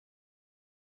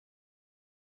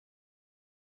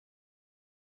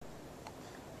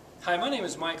Hi, my name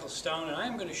is Michael Stone, and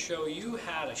I'm going to show you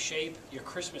how to shape your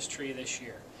Christmas tree this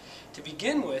year. To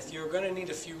begin with, you're going to need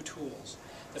a few tools.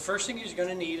 The first thing you're going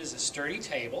to need is a sturdy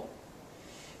table.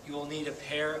 You will need a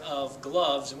pair of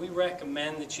gloves, and we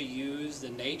recommend that you use the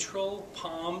natural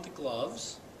palmed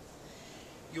gloves.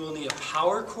 You will need a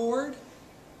power cord,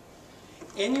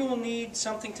 and you will need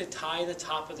something to tie the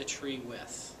top of the tree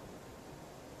with.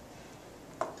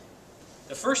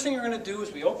 The first thing we're going to do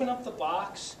is we open up the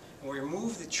box and we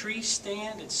remove the tree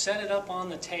stand and set it up on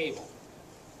the table.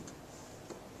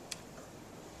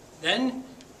 Then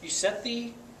you set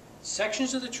the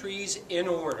sections of the trees in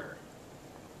order.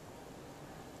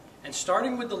 And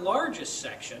starting with the largest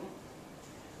section,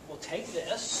 we'll take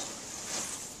this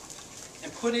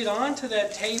and put it onto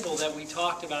that table that we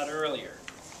talked about earlier.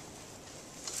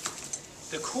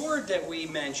 The cord that we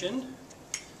mentioned,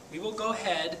 we will go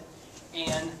ahead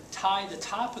and tie the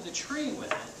top of the tree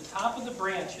with it, the top of the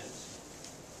branches,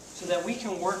 so that we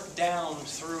can work down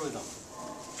through them.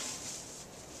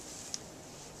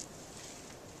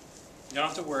 You don't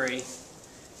have to worry.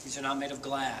 These are not made of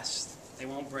glass. They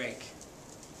won't break.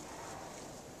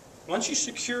 Once you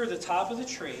secure the top of the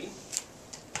tree,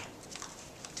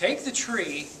 take the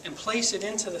tree and place it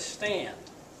into the stand.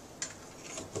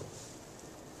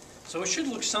 So it should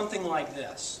look something like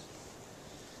this.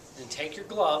 Then take your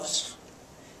gloves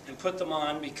and put them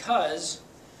on, because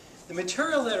the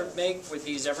material that are made with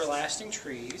these everlasting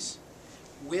trees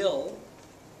will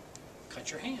cut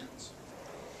your hands.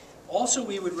 Also,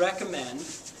 we would recommend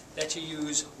that you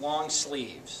use long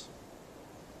sleeves.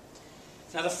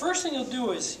 Now, the first thing you'll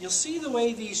do is, you'll see the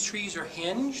way these trees are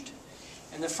hinged,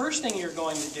 and the first thing you're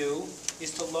going to do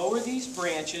is to lower these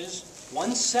branches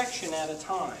one section at a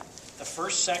time. The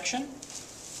first section,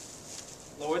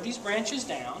 lower these branches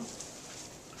down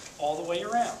all the way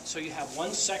around. So you have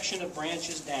one section of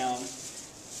branches down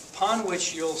upon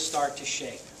which you'll start to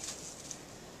shape.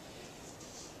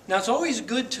 Now, it's always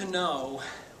good to know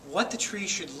what the tree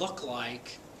should look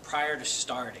like prior to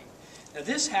starting. Now,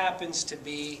 this happens to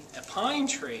be a pine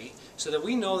tree, so that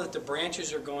we know that the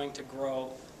branches are going to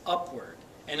grow upward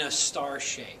in a star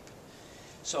shape.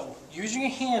 So using your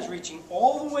hands, reaching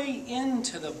all the way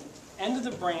into the end of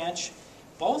the branch,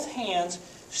 both hands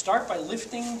start by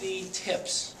lifting the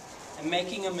tips and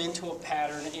making them into a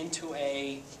pattern, into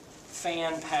a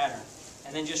fan pattern.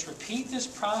 And then just repeat this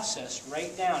process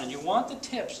right down. And you want the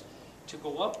tips to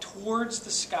go up towards the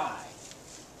sky.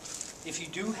 If you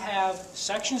do have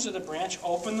sections of the branch,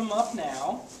 open them up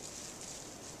now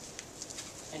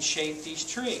and shape these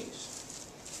trees.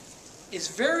 It's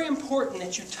very important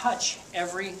that you touch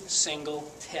every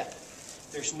single tip.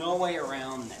 There's no way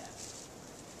around that.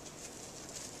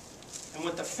 And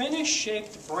what the finished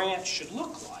shaped branch should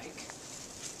look like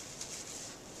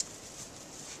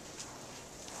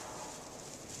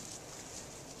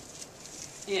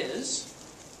is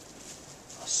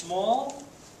a small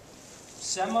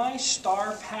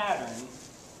semi-star pattern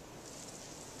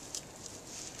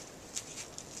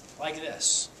like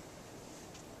this.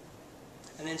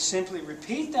 And then simply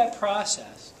repeat that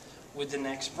process with the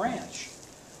next branch.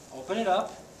 Open it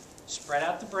up, spread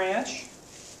out the branch,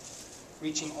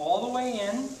 reaching all the way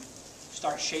in,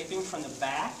 start shaping from the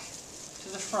back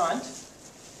to the front.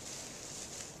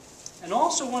 And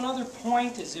also, one other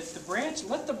point is, if the branch,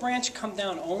 let the branch come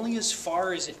down only as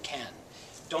far as it can.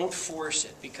 Don't force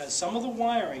it, because some of the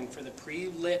wiring for the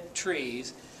pre-lit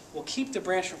trees will keep the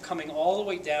branch from coming all the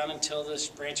way down until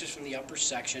the branches from the upper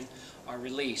section are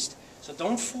released. So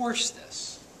don't force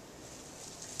this.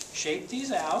 Shape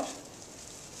these out.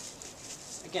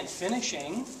 Again,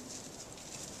 finishing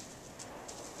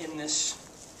in this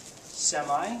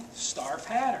semi-star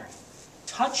pattern,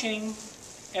 touching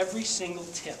every single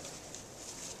tip.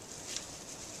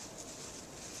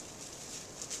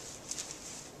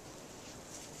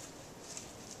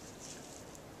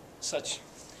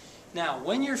 Now,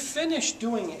 when you're finished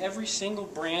doing every single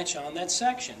branch on that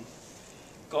section,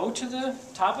 go to the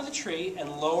top of the tree and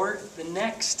lower the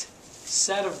next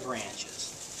set of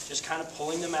branches, just kind of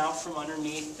pulling them out from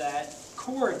underneath that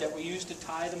cord that we used to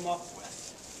tie them up with.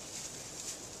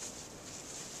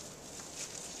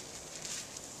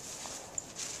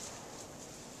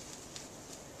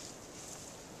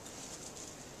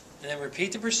 And then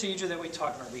repeat the procedure that we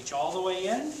talked about. Reach all the way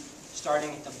in, starting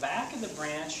at the back of the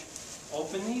branch.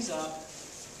 Open these up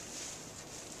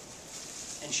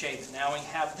and shape it. Now we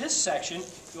have this section.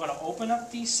 You want to open up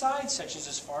these side sections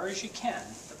as far as you can.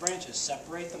 The branches,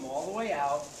 separate them all the way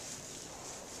out,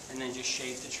 and then just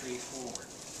shape the tree forward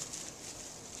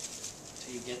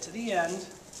till you get to the end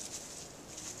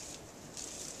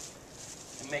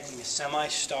and making a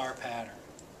semi-star pattern.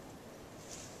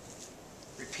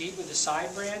 Repeat with the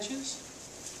side branches.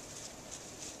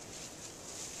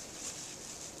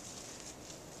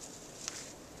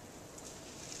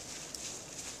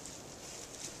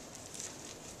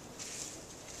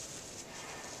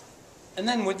 And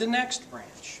then with the next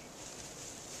branch.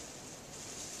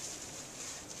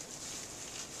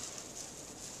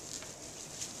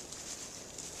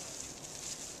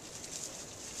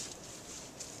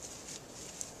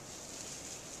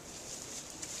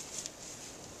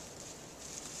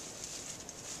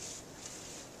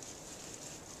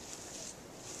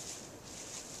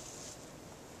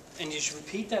 And you should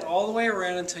repeat that all the way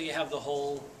around until you have the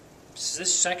whole,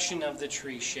 this section of the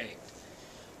tree shaped.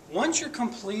 Once you're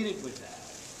completed with that,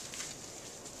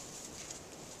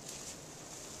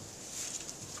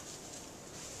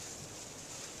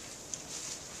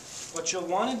 what you'll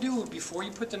want to do before you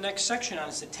put the next section on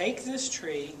is to take this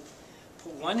tree,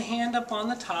 put one hand up on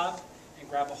the top, and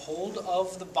grab a hold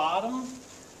of the bottom,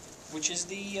 which is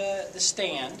the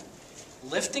stand,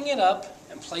 lifting it up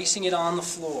and placing it on the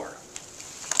floor.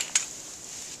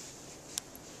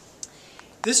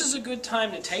 This is a good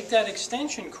time to take that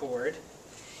extension cord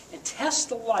and test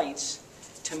the lights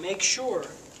to make sure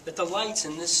that the lights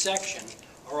in this section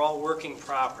are all working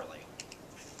properly.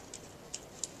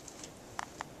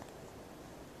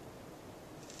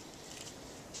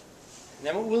 And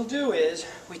then what we'll do is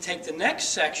we take the next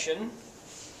section,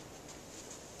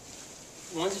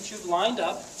 ones that you've lined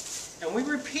up, and we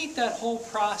repeat that whole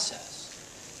process.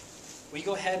 We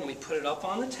go ahead and we put it up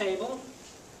on the table.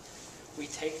 We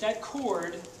take that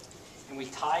cord and we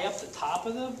tie up the top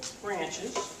of the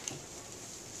branches.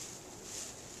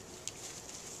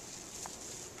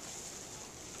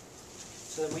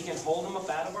 So that we can hold them up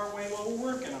out of our way while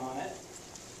we're working on it.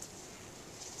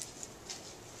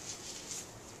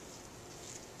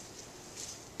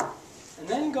 And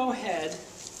then go ahead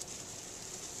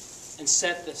and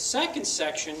set the second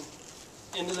section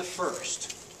into the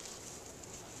first.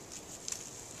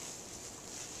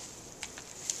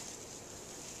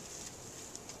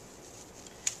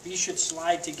 These should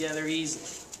slide together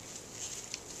easily.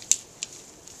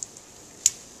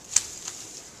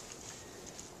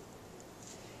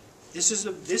 This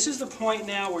is the point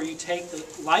now where you take the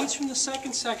lights from the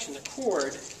second section, the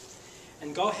cord,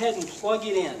 and go ahead and plug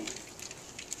it in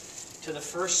to the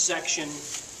first section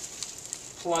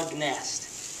plug nest.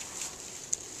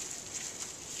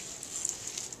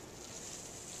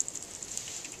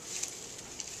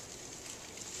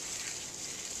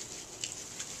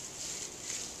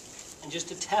 And just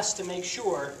to test to make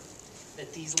sure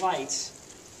that these lights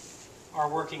are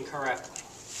working correctly.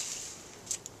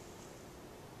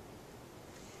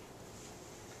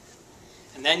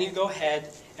 And then you go ahead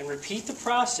and repeat the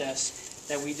process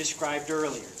that we described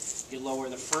earlier. You lower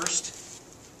the first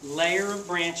layer of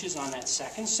branches on that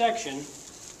second section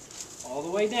all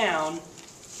the way down,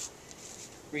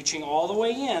 reaching all the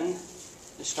way in,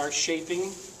 and start shaping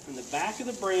from the back of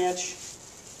the branch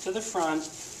to the front.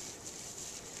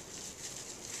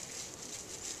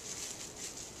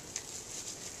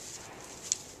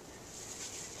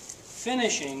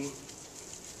 Finishing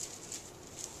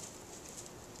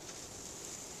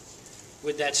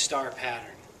with that star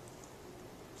pattern.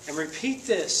 And repeat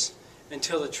this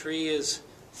until the tree is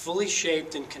fully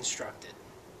shaped and constructed.